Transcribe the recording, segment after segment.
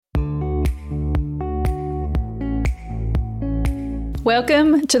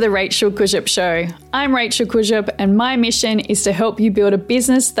Welcome to the Rachel Kujup Show. I'm Rachel Kujup, and my mission is to help you build a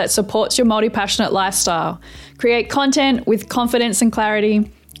business that supports your multi-passionate lifestyle, create content with confidence and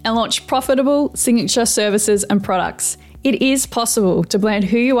clarity, and launch profitable signature services and products. It is possible to blend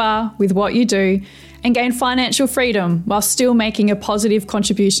who you are with what you do and gain financial freedom while still making a positive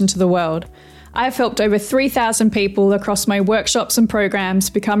contribution to the world. I've helped over 3,000 people across my workshops and programs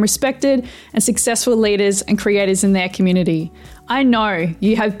become respected and successful leaders and creators in their community. I know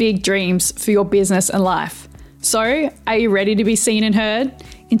you have big dreams for your business and life. So, are you ready to be seen and heard?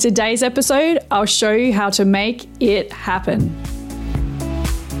 In today's episode, I'll show you how to make it happen.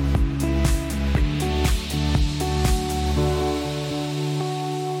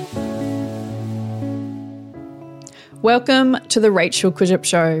 Welcome to the Rachel Kujup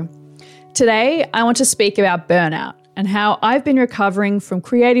Show. Today, I want to speak about burnout and how I've been recovering from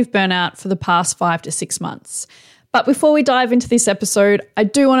creative burnout for the past 5 to 6 months. But before we dive into this episode, I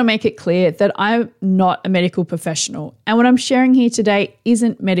do want to make it clear that I'm not a medical professional, and what I'm sharing here today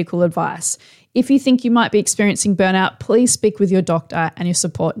isn't medical advice. If you think you might be experiencing burnout, please speak with your doctor and your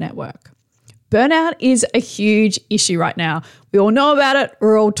support network. Burnout is a huge issue right now. We all know about it,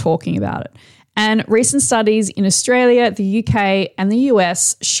 we're all talking about it. And recent studies in Australia, the UK, and the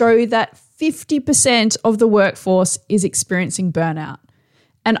US show that 50% of the workforce is experiencing burnout.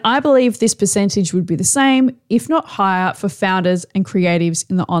 And I believe this percentage would be the same, if not higher, for founders and creatives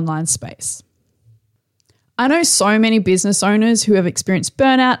in the online space. I know so many business owners who have experienced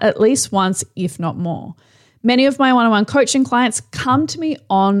burnout at least once, if not more. Many of my one-on-one coaching clients come to me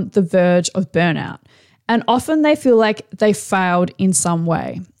on the verge of burnout, and often they feel like they failed in some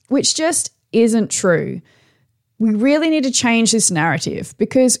way, which just isn't true. We really need to change this narrative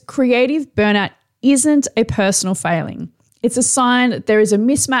because creative burnout isn't a personal failing. It's a sign that there is a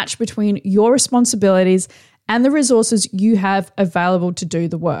mismatch between your responsibilities and the resources you have available to do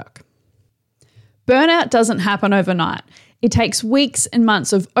the work. Burnout doesn't happen overnight. It takes weeks and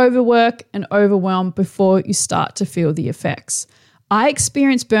months of overwork and overwhelm before you start to feel the effects. I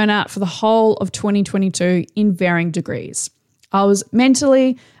experienced burnout for the whole of 2022 in varying degrees. I was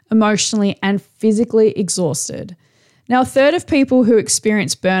mentally, emotionally, and physically exhausted. Now, a third of people who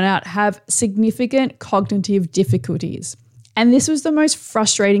experience burnout have significant cognitive difficulties. And this was the most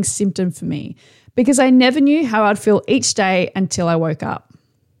frustrating symptom for me because I never knew how I'd feel each day until I woke up.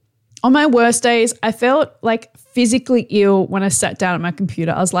 On my worst days, I felt like physically ill when I sat down at my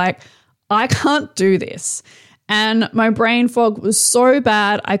computer. I was like, I can't do this. And my brain fog was so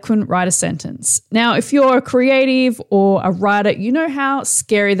bad, I couldn't write a sentence. Now, if you're a creative or a writer, you know how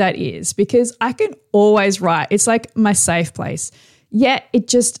scary that is because I can always write. It's like my safe place. Yet it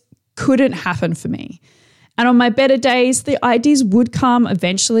just couldn't happen for me. And on my better days, the ideas would come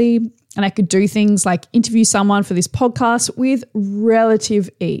eventually, and I could do things like interview someone for this podcast with relative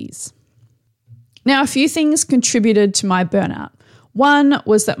ease. Now, a few things contributed to my burnout. One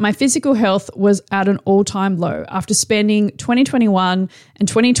was that my physical health was at an all-time low after spending 2021 and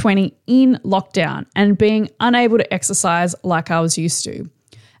 2020 in lockdown and being unable to exercise like I was used to.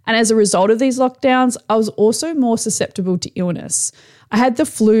 And as a result of these lockdowns, I was also more susceptible to illness. I had the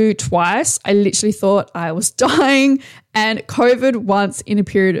flu twice. I literally thought I was dying, and COVID once in a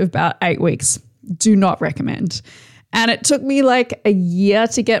period of about 8 weeks. Do not recommend. And it took me like a year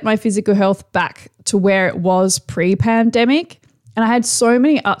to get my physical health back to where it was pre-pandemic. And I had so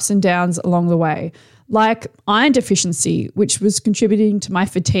many ups and downs along the way, like iron deficiency, which was contributing to my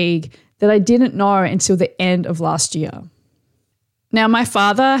fatigue that I didn't know until the end of last year. Now, my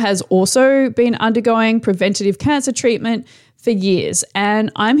father has also been undergoing preventative cancer treatment for years,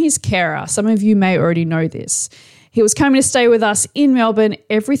 and I'm his carer. Some of you may already know this. He was coming to stay with us in Melbourne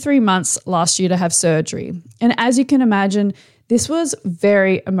every 3 months last year to have surgery. And as you can imagine, this was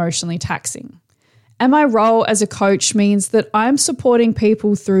very emotionally taxing. And my role as a coach means that I'm supporting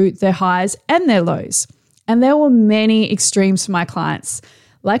people through their highs and their lows. And there were many extremes for my clients,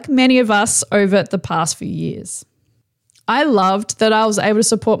 like many of us over the past few years. I loved that I was able to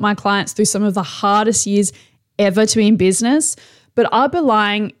support my clients through some of the hardest years ever to be in business, but I'd be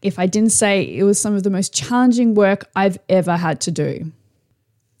lying if I didn't say it was some of the most challenging work I've ever had to do.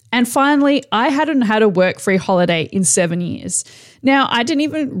 And finally, I hadn't had a work-free holiday in 7 years. Now, I didn't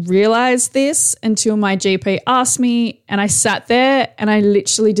even realize this until my GP asked me, and I sat there and I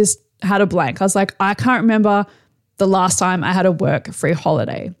literally just had a blank. I was like, I can't remember the last time I had a work-free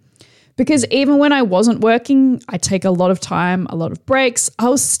holiday. Because even when I wasn't working, I take a lot of time, a lot of breaks. I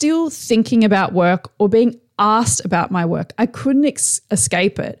was still thinking about work or being asked about my work. I couldn't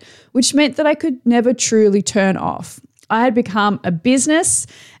escape it, which meant that I could never truly turn off. I had become a business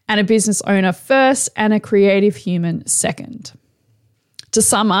and a business owner first and a creative human second. To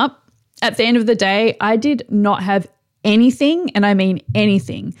sum up, at the end of the day, I did not have anything, and I mean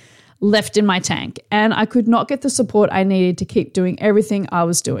anything, left in my tank, and I could not get the support I needed to keep doing everything I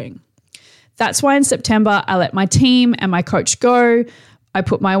was doing. That's why in September, I let my team and my coach go. I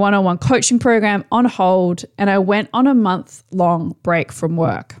put my one-on-one coaching program on hold, and I went on a month-long break from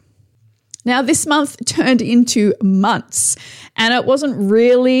work. Now, this month turned into months, and it wasn't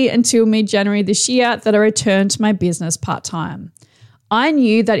really until mid-January this year that I returned to my business part-time. I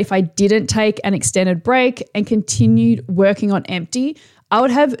knew that if I didn't take an extended break and continued working on empty, I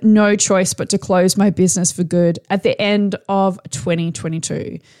would have no choice but to close my business for good at the end of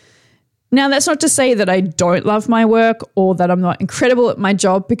 2022. Now, that's not to say that I don't love my work or that I'm not incredible at my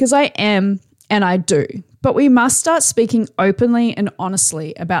job, because I am and I do. But we must start speaking openly and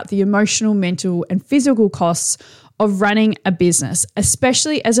honestly about the emotional, mental, and physical costs of running a business,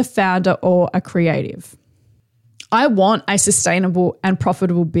 especially as a founder or a creative. I want a sustainable and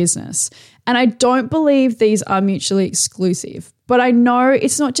profitable business, and I don't believe these are mutually exclusive. But I know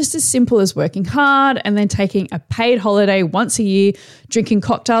it's not just as simple as working hard and then taking a paid holiday once a year, drinking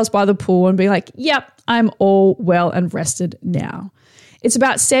cocktails by the pool and being like, yep, I'm all well and rested now. It's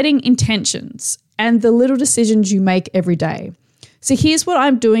about setting intentions and the little decisions you make every day. So here's what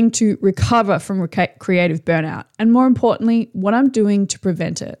I'm doing to recover from creative burnout, and more importantly, what I'm doing to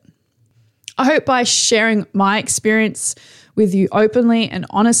prevent it. I hope by sharing my experience with you openly and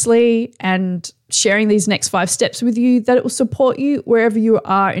honestly and sharing these next 5 steps with you, that it will support you wherever you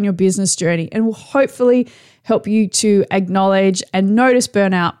are in your business journey and will hopefully help you to acknowledge and notice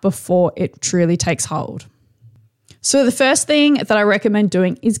burnout before it truly takes hold. So the first thing that I recommend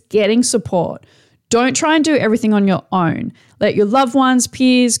doing is getting support. Don't try and do everything on your own. Let your loved ones,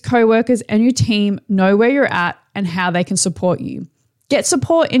 peers, co-workers, and your team know where you're at and how they can support you. Get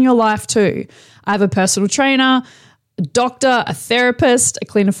support in your life too. I have a personal trainer, a doctor, a therapist, a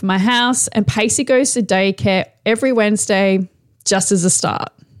cleaner for my house, and Pacey goes to daycare every Wednesday, just as a start.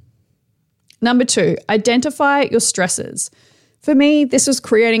 Number 2, identify your stresses. For me, this was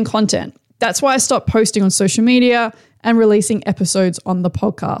creating content. That's why I stopped posting on social media and releasing episodes on the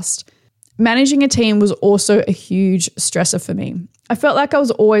podcast. Managing a team was also a huge stressor for me. I felt like I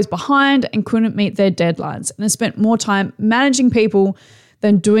was always behind and couldn't meet their deadlines, and I spent more time managing people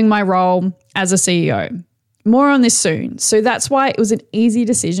than doing my role as a CEO. More on this soon. So that's why it was an easy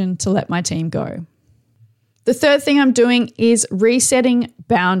decision to let my team go. The third thing I'm doing is resetting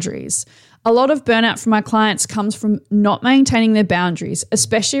boundaries. A lot of burnout from my clients comes from not maintaining their boundaries,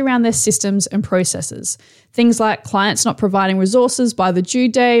 especially around their systems and processes. Things like clients not providing resources by the due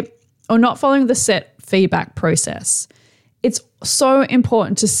date or not following the set feedback process. It's so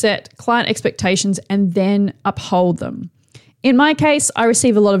important to set client expectations and then uphold them. In my case, I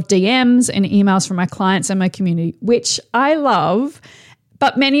receive a lot of DMs and emails from my clients and my community, which I love,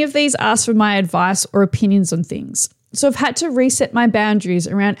 but many of these ask for my advice or opinions on things. So I've had to reset my boundaries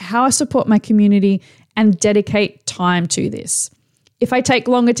around how I support my community and dedicate time to this. If I take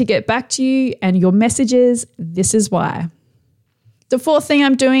longer to get back to you and your messages, this is why. The fourth thing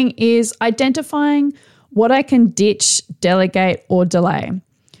I'm doing is identifying what I can ditch, delegate, or delay.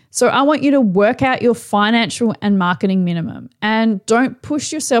 So I want you to work out your financial and marketing minimum and don't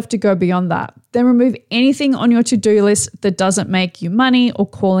push yourself to go beyond that. Then remove anything on your to-do list that doesn't make you money or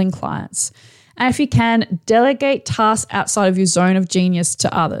calling clients. And if you can, delegate tasks outside of your zone of genius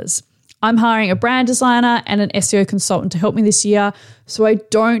to others. I'm hiring a brand designer and an SEO consultant to help me this year, so I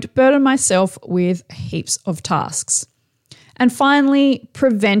don't burden myself with heaps of tasks. And finally,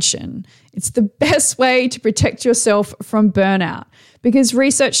 prevention. It's the best way to protect yourself from burnout, because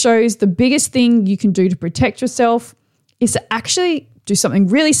research shows the biggest thing you can do to protect yourself is to actually do something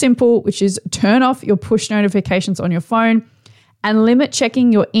really simple, which is turn off your push notifications on your phone and limit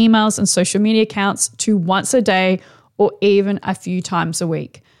checking your emails and social media accounts to once a day or even a few times a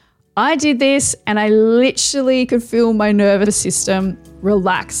week. I did this and I literally could feel my nervous system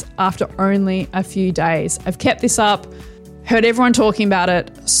relax after only a few days. I've kept this up, heard everyone talking about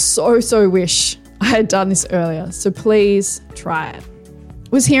it, so wish I had done this earlier. So please try it.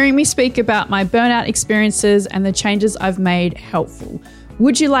 Was hearing me speak about my burnout experiences and the changes I've made helpful?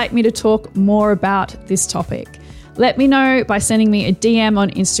 Would you like me to talk more about this topic? Let me know by sending me a DM on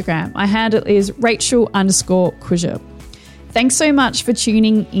Instagram. My handle is Rachel_Kujip. Thanks so much for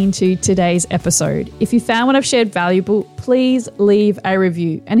tuning into today's episode. If you found what I've shared valuable, please leave a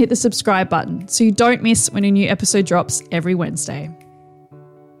review and hit the subscribe button so you don't miss when a new episode drops every Wednesday.